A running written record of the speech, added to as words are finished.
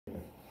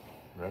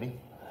Ready?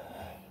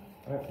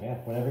 All right, yeah,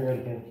 whenever you're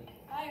ready, Kailey.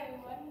 Hi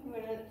everyone, who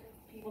are the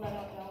people that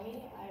don't know me,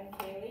 I'm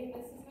Kailey,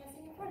 this is my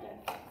senior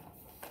project.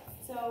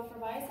 So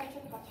for my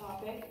section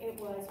topic, it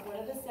was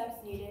what are the steps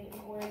needed in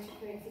order to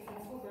create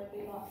successful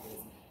birthday boxes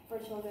for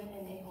children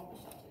in a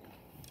homeless shelter.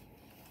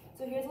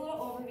 So here's a little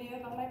overview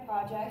about my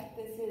project.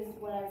 This is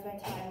what I was my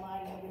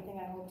timeline,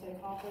 everything I hope to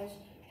accomplish.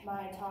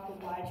 My talk of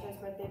why I chose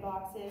birthday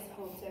boxes,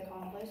 hope to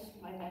accomplish,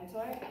 my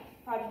mentor,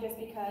 Project Just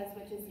Because,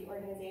 which is the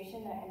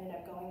organization that I ended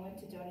up going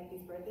with to donate these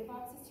birthday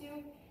boxes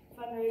to,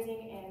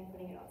 fundraising, and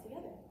putting it all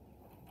together.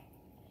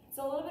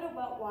 So a little bit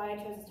about why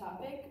I chose this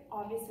topic.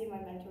 Obviously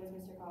my mentor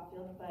is Mr.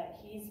 Caulfield, but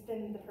he's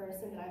been the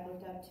person that I've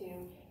looked up to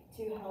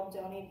help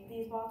donate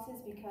these boxes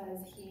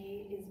because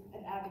he is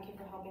an advocate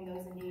for helping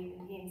those in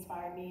need, and he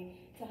inspired me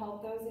to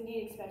help those in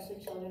need, especially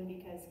children,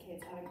 because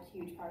kids have a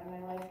huge part in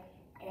my life.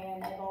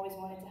 And I've always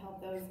wanted to help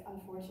those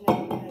unfortunate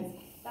because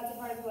that's a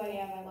part of who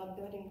I am. I love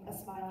putting a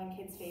smile on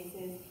kids'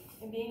 faces,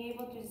 and being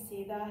able to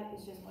see that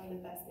is just one of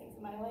the best things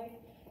in my life.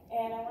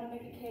 And I want to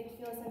make a kid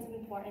feel a sense of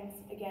importance.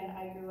 Again,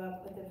 I grew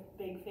up with a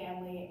big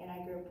family, and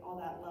I grew up with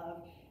all that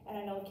love. And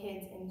I know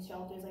kids in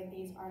shelters like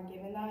these aren't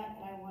given that,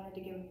 and I wanted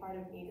to give a part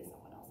of me to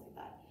someone else like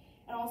that.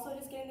 And also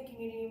just getting the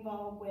community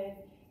involved with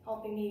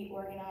helping me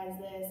organize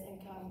this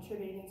and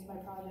contributing to my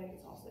project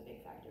is also a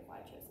big factor of why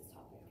I chose this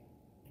topic.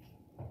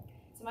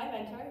 So my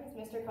mentor is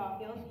Mr.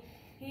 Caulfield.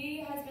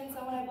 He has been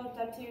someone I've looked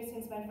up to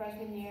since my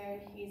freshman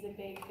year. He's a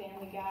big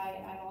family guy,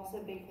 and I'm also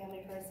a big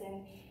family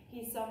person.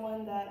 He's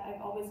someone that I've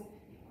always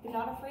been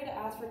not afraid to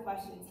ask for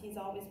questions. He's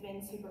always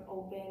been super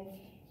open.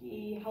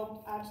 He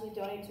helped actually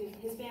donate to,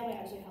 his family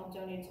actually helped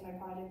donate to my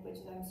project, which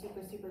I'm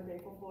super, super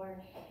grateful for.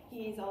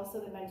 He's also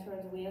the mentor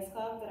of the Leah's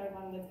Club that I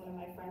run with one of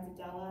my friends,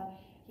 Adela.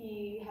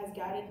 He has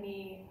guided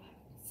me,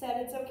 said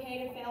it's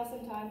okay to fail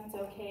sometimes, it's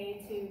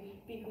okay to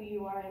be who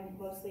you are, and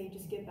mostly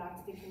just give back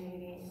to the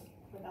community.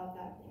 Without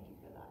that, thank you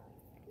for that.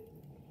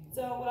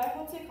 So what I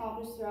hope to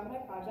accomplish throughout my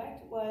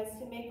project was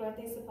to make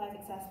birthday supplies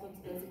accessible to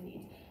those in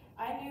need.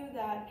 I knew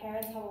that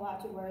parents have a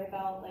lot to worry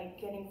about, like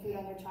getting food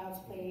on their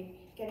child's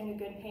plate, getting a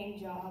good paying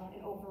job,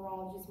 and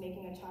overall just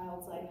making a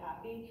child's life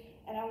happy.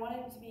 And I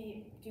wanted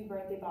to do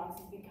birthday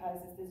boxes because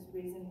of this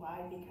reason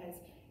why,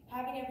 because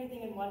having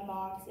everything in one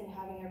box and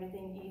having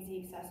everything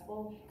easy,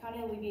 accessible, kind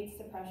of alleviates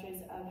the pressures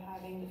of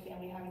having the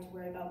family having to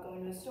worry about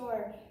going to a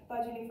store,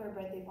 budgeting for a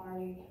birthday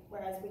party.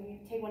 Whereas when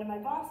you take one of my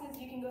boxes,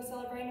 you can go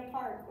celebrate in a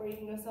park, or you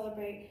can go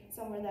celebrate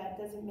somewhere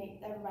that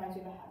reminds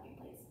you of a happy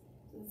place.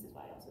 So this is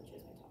why I also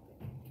chose my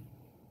topic.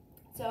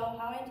 So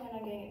how I intend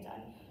on getting it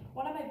done.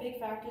 One of my big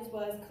factors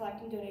was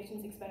collecting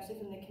donations, especially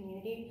from the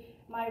community.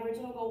 My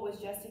original goal was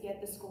just to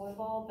get the school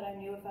involved, but I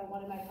knew if I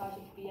wanted my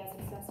project to be as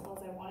successful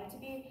as I wanted to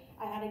be,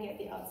 I had to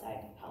get the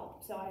outside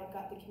help. So I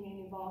got the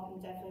community involved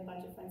and definitely a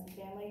bunch of friends and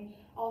family.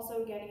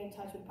 Also getting in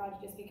touch with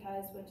Project Just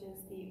Because, which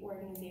is the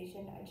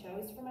organization I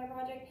chose for my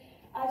project.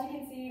 As you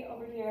can see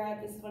over here,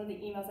 this is one of the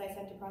emails I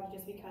sent to Project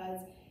Just Because.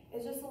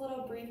 It's just a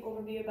little brief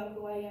overview about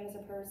who I am as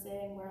a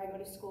person, where I go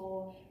to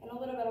school, and a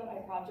little bit about my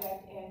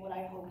project and what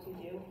I hope to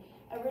do.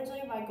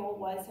 Originally, my goal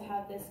was to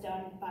have this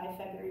done by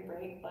February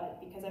break, but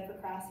because I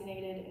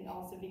procrastinated and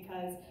also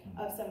because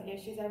of some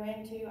issues I ran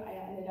into, I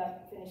ended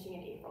up finishing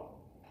in April.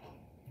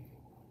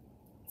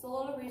 So a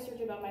little research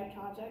about my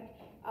project.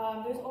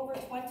 There's over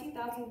 20,000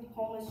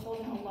 homeless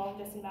children alone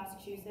just in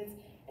Massachusetts,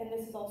 and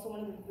this is also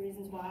one of the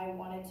reasons why I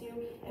wanted to.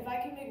 If I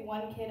could make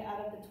one kid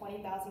out of the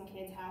 20,000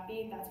 kids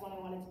happy, that's what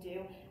I wanted to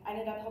do. I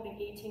ended up helping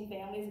 18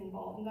 families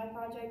involved in my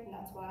project, and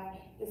that's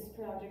why this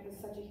project was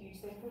such a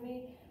huge thing for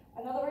me.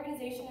 Another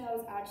organization that I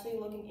was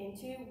actually looking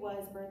into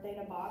was Birthday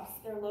in a Box.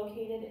 They're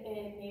located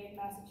in Natick,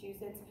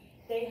 Massachusetts.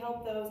 They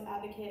help those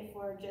advocate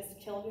for just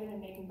children and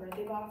making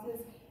birthday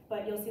boxes,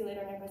 but you'll see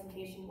later in my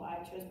presentation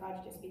why I chose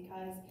Project Just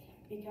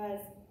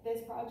Because this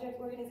project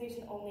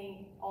organization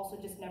also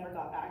just never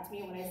got back to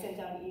me when I sent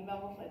out an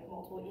email, like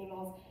multiple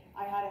emails.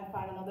 I had to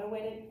find another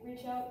way to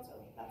reach out,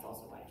 so that's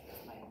also why I chose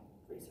my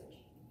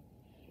research.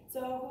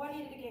 So who I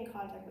needed to get in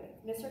contact with.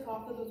 Mr.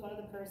 Caulfield was one of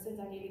the persons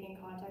I needed to get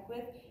in contact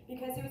with.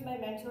 Because he was my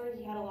mentor,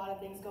 he had a lot of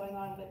things going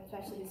on, but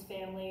especially his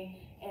family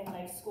and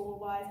like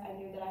school-wise, I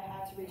knew that I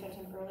had to reach out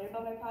to him earlier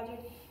about my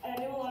project. And I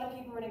knew a lot of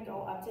people were gonna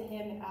go up to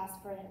him and ask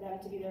for them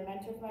to be their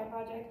mentor for my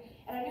project.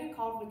 And I knew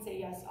Caulfield would say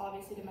yes,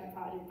 obviously, to my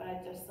project, but I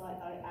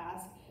thought I'd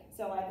ask.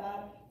 So I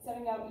thought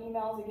sending out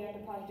emails again to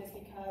Project Just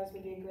Because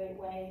would be a great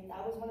way.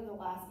 That was one of the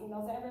last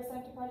emails I ever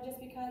sent to Project Just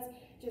Because,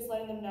 just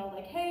letting them know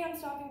like, hey, I'm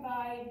stopping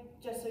by,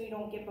 just so you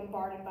don't get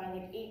bombarded by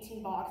like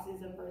 18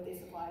 boxes of birthday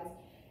supplies,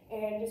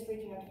 and just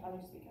reaching out to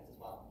Project Just Because as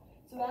well.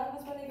 So that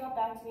was when they got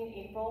back to me in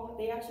April.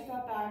 They actually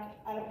got back,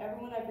 out of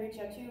everyone I've reached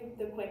out to,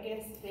 the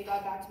quickest. They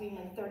got back to me in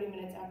like 30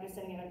 minutes after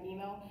sending out an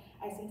email.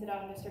 I sent it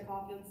out in Mr.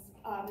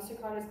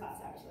 Carter's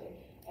class actually.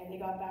 And they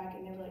got back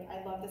and they were like,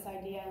 I love this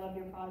idea, I love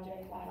your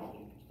project, why don't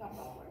you jump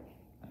on board?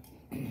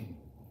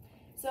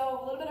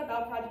 So a little bit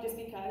about Project Just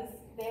Because.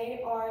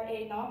 They are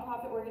a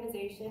nonprofit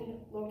organization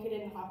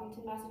located in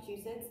Hopkinton,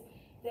 Massachusetts.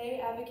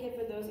 They advocate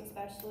for those,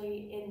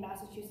 especially in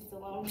Massachusetts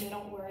alone. They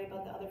don't worry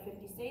about the other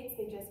 50 states,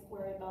 they just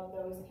worry about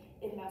those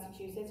in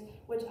Massachusetts,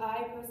 which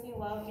I personally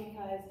love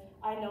because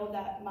I know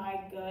that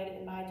my good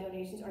and my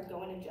donations are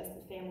going to just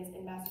the families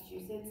in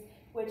Massachusetts,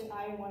 which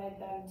I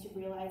wanted them to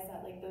realize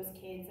that like those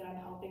kids that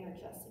I'm helping are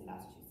just in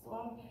Massachusetts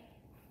alone.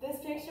 This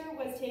picture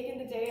was taken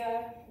the day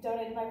I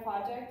donated my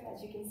project.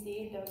 As you can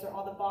see, those are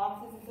all the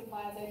boxes and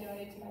supplies I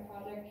donated to my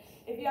project.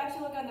 If you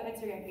actually look on their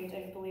Instagram page,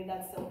 I believe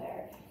that's still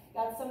there.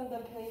 That's some of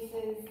the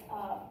places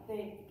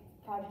they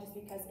project just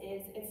because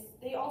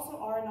they also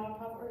are a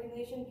nonprofit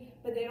organization,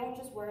 but they don't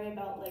just worry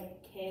about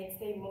like kids,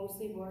 they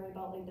mostly worry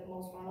about like the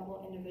most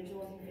vulnerable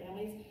individuals and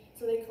families.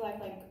 So they collect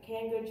like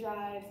canned good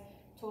drives,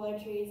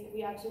 toiletries.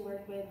 We actually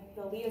work with,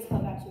 the Leaders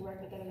Club actually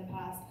worked with them in the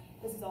past.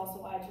 This is also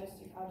why I chose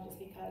to do project just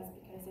because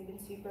they've been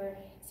super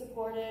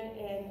supportive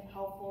and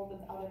helpful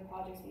with other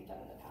projects we've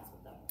done in the past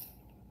with them.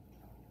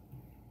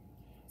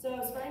 So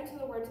spreading to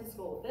the word to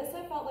school. This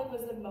I felt like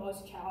was the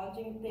most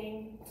challenging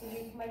thing to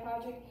do for my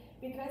project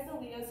because the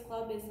Leaders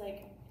Club is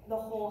like the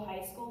whole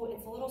high school.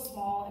 It's a little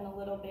small and a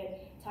little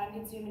bit time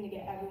consuming to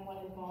get everyone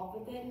involved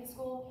with it in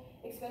school,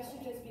 especially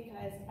just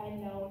because I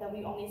know that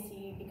we only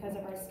see, because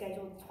of our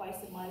schedule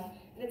twice a month,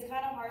 that it's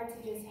kind of hard to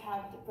just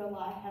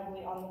rely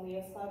heavily on the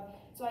Leaders Club.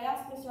 So I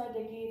asked Mr.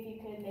 Ardicki if he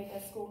could make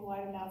a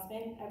school-wide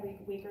announcement every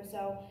week or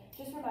so,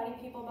 just reminding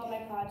people about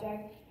my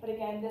project. But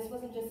again, this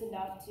wasn't just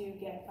enough to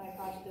get my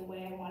project the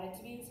way I wanted it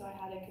to be, so I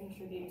had to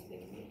contribute to the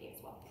community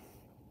as well.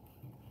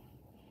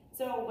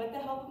 So with the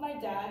help of my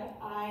dad,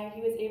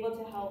 he was able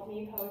to help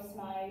me post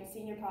my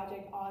senior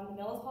project on the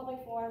Millis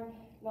Public Forum,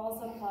 Millis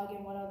Unplug,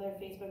 and one other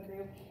Facebook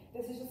group.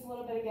 This is just a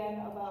little bit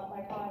again about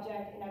my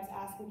project, and I was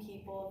asking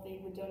people if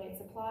they would donate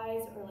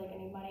supplies or like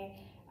any money.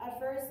 At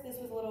first, this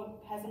was a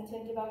little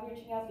hesitant about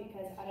reaching out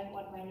because I didn't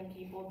want random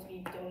people to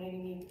be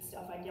donating me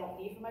stuff I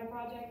don't need for my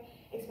project,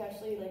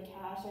 especially like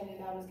cash. I knew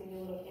that was going to be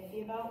a little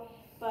iffy about,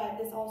 but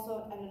this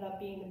also ended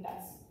up being the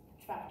best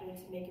factor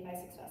to making my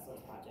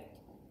successful project.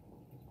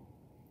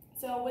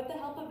 So with the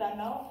help of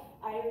Venmo,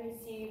 I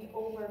received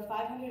over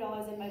 $500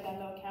 in my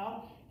Venmo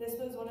account. This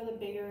was one of the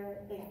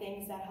bigger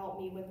things that helped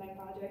me with my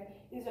project.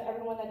 These are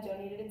everyone that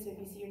donated it, so if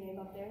you see your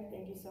name up there,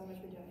 thank you so much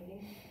for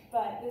donating.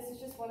 But this is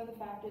just one of the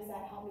factors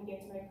that helped me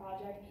get to my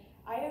project.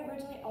 I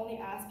originally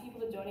only asked people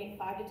to donate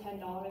 $5 to $10,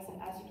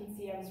 and as you can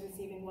see, I was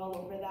receiving well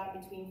over that,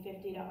 between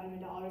 $50 to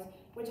 $100,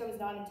 which I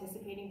was not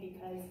anticipating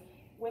because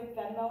with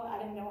Venmo,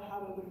 I didn't know how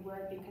it would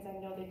work because I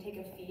know they take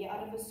a fee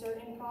out of a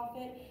certain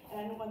profit, and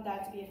I didn't want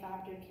that to be a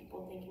factor of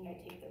people thinking I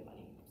take their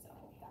money. So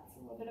that's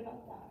a little bit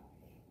about that.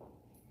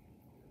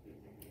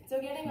 So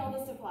getting all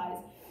the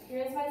supplies.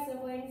 Here's my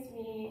siblings,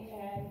 me,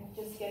 and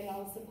just getting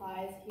all the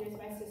supplies. Here's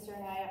my sister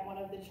and I at one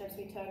of the trips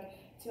we took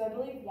to, I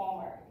believe,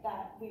 Walmart,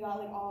 that we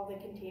got like all of the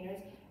containers.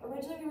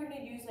 Originally, we were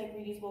gonna use like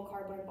reusable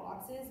cardboard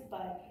boxes,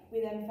 but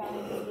we then found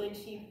like these really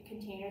cheap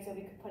containers that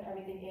we could put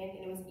everything in,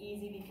 and it was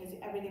easy because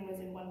everything was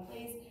in one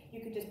place.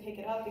 You could just pick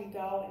it up and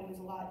go, and it was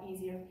a lot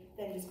easier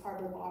than just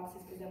cardboard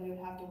boxes because then we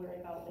would have to worry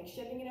about like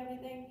shipping and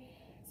everything.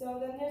 So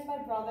then there's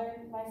my brother,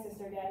 my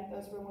sister again.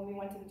 Those were when we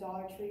went to the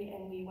Dollar Tree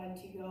and we went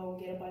to go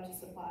get a bunch of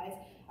supplies.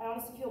 I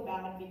honestly feel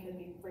bad because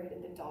we raided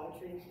the Dollar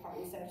Tree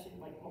party section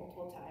like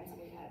multiple times and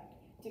we had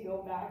to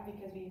go back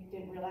because we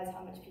didn't realize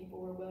how much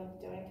people were willing to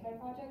donate to my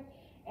project.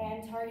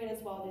 And Target as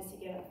well, just to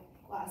get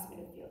last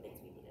minute field things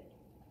we needed.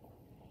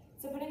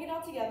 So putting it all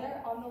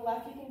together, on the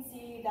left you can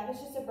see that is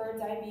just a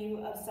bird's eye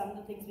view of some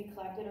of the things we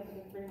collected over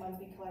the 3 months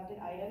we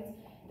collected items.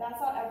 That's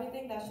not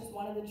everything, that's just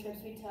one of the trips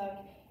we took.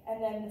 And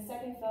then the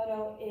second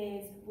photo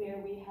is where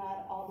we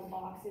had all the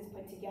boxes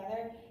put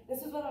together.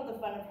 This was one of the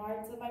funner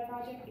parts of my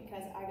project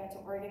because I got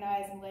to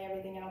organize and lay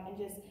everything out and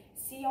just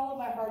see all of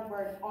my hard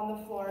work on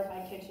the floor of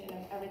my kitchen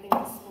and everything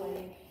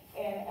displayed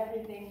and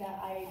everything that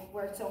I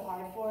worked so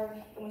hard for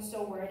and was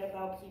so worried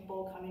about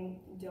people coming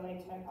and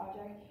donating to my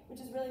project,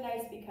 which is really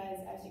nice because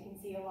as you can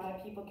see, a lot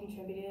of people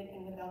contributed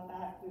and without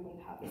that, we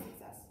wouldn't have the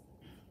success.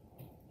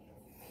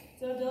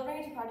 So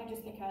delivering it to project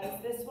just because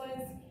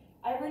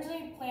I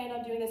originally planned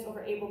on doing this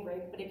over April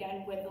break, but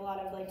again, with a lot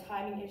of like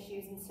timing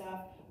issues and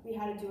stuff, we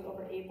had to do it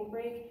over April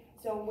break.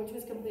 So, which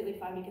was completely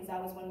fine because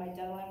that was when my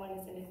deadline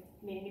was, and it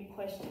made me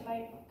push to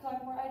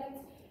collect more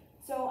items.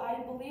 So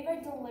I believe I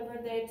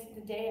delivered it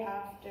the day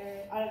after,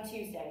 on a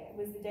Tuesday. It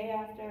was the day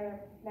after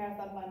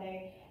Marathon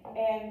Monday.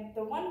 And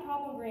the one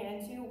problem we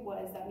ran into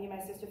was that me and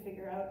my sister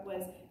figured out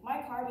was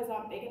my car was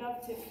not big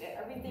enough to fit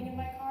everything in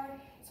my car.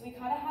 So we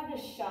kind of had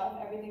to shove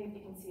everything, that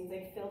you can see, it's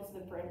like filled to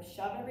the brim,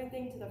 shove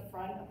everything to the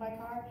front of my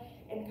car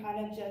and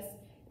kind of just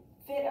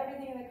fit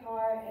everything in the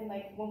car. And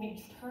like when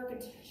we took a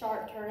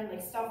sharp turn,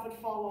 like stuff would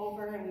fall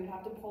over and we would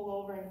have to pull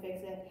over and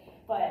fix it.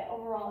 But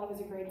overall, it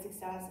was a great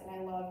success and I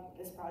love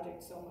this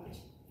project so much.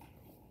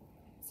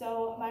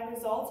 So my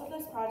results of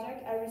this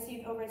project, I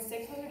received over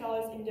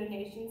 $600 in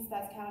donations.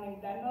 That's counting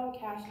Venmo,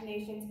 cash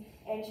donations,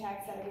 and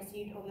checks that I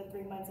received over the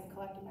 3 months of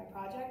collecting my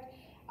project.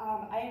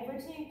 I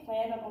originally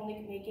planned on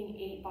only making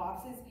 8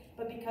 boxes,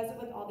 but because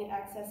of with all the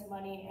excess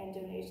money and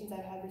donations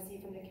I've had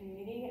received from the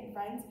community and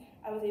friends,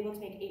 I was able to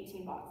make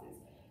 18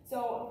 boxes.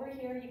 So over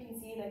here you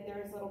can see that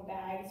there's little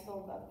bags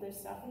filled up, there's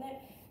stuff in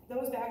it.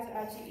 Those bags are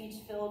actually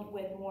each filled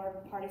with more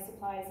party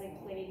supplies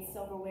like plates,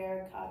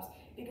 silverware, cups,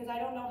 because I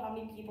don't know how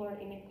many people are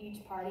in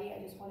each party.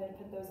 I just wanted to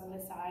put those on the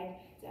side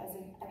as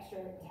an extra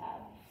tab.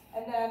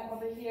 And then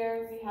over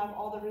here we have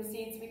all the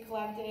receipts we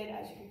collected.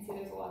 As you can see,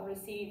 there's a lot of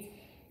receipts.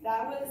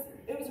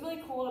 It was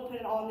really cool to put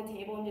it all on the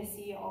table and just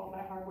see all of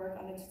my hard work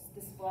on the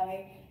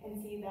display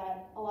and see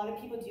that a lot of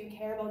people do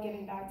care about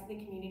giving back to the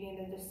community and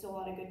that there's still a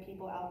lot of good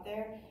people out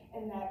there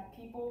and that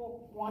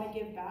people want to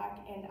give back,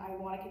 and I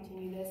want to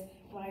continue this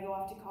when I go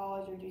off to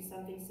college or do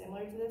something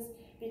similar to this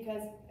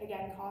because,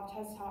 again, COFT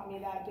has taught me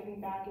that giving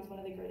back is one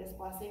of the greatest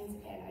blessings,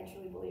 and I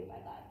truly believe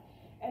by that.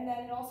 And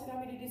then it also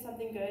got me to do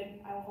something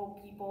good. I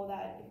hope people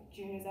that,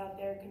 juniors out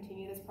there,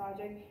 continue this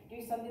project,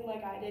 do something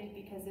like I did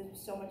because it was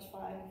so much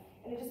fun.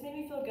 And it just made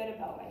me feel good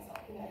about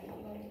myself and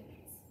everything I did.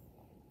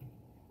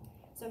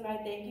 So my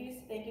thank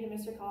yous. Thank you to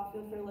Mr.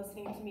 Caulfield for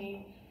listening to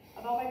me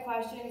about my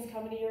questions,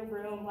 coming to your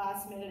room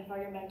last minute for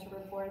your mentor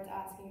reports,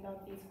 asking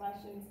about these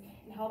questions,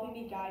 and helping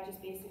me guide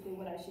just basically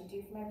what I should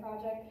do for my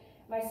project.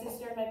 My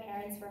sister and my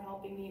parents for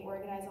helping me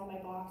organize all my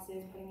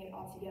boxes, putting it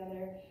all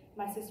together.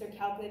 My sister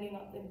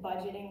calculating and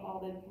budgeting all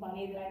the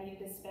money that I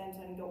needed to spend so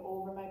I didn't go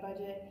over my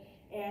budget.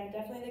 And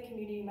definitely the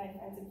community, my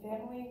friends and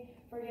family,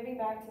 for giving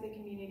back to the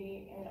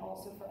community and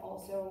also for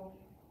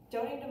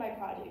donating to my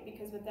project,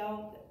 because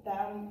without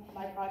them,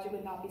 my project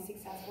would not be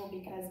successful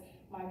because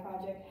my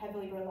project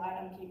heavily relied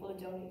on people to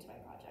donate to my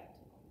project.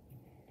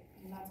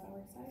 And that's my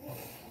work side.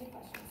 Any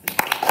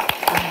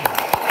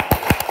questions?